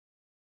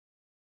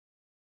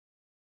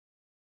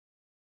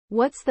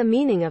What's the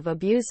meaning of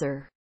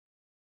abuser?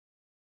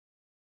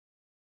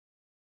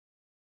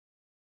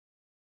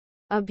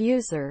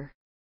 Abuser.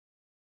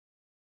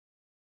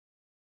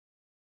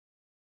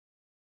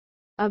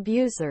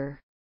 Abuser.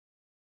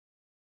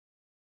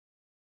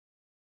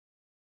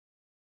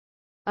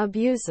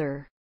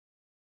 Abuser.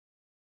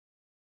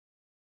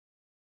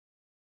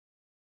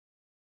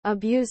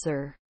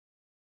 Abuser.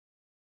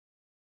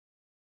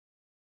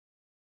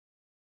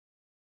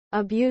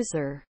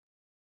 Abuser.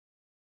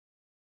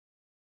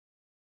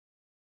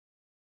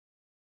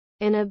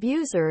 An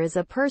abuser is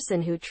a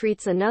person who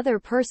treats another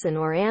person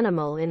or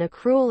animal in a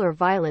cruel or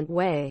violent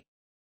way,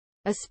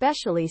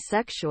 especially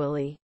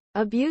sexually.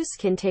 Abuse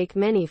can take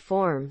many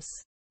forms,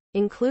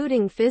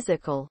 including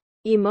physical,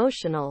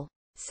 emotional,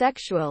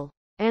 sexual,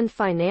 and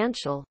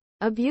financial.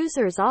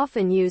 Abusers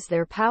often use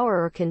their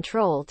power or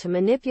control to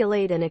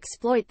manipulate and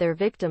exploit their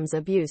victims.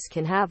 Abuse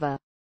can have a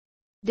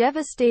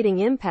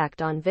devastating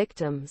impact on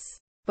victims,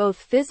 both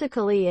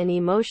physically and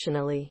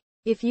emotionally.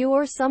 If you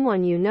or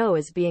someone you know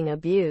is being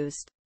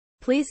abused,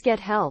 please get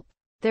help.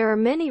 There are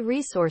many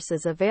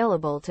resources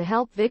available to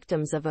help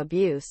victims of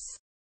abuse.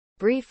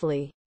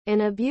 Briefly,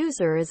 an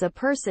abuser is a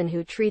person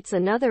who treats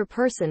another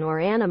person or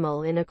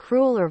animal in a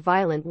cruel or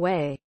violent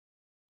way.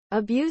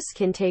 Abuse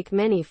can take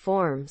many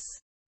forms,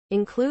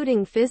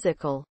 including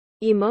physical,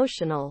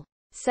 emotional,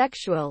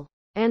 sexual,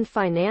 and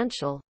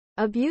financial.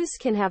 Abuse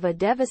can have a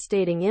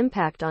devastating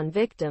impact on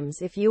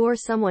victims. If you or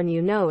someone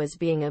you know is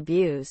being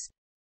abused,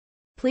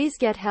 please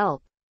get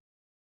help.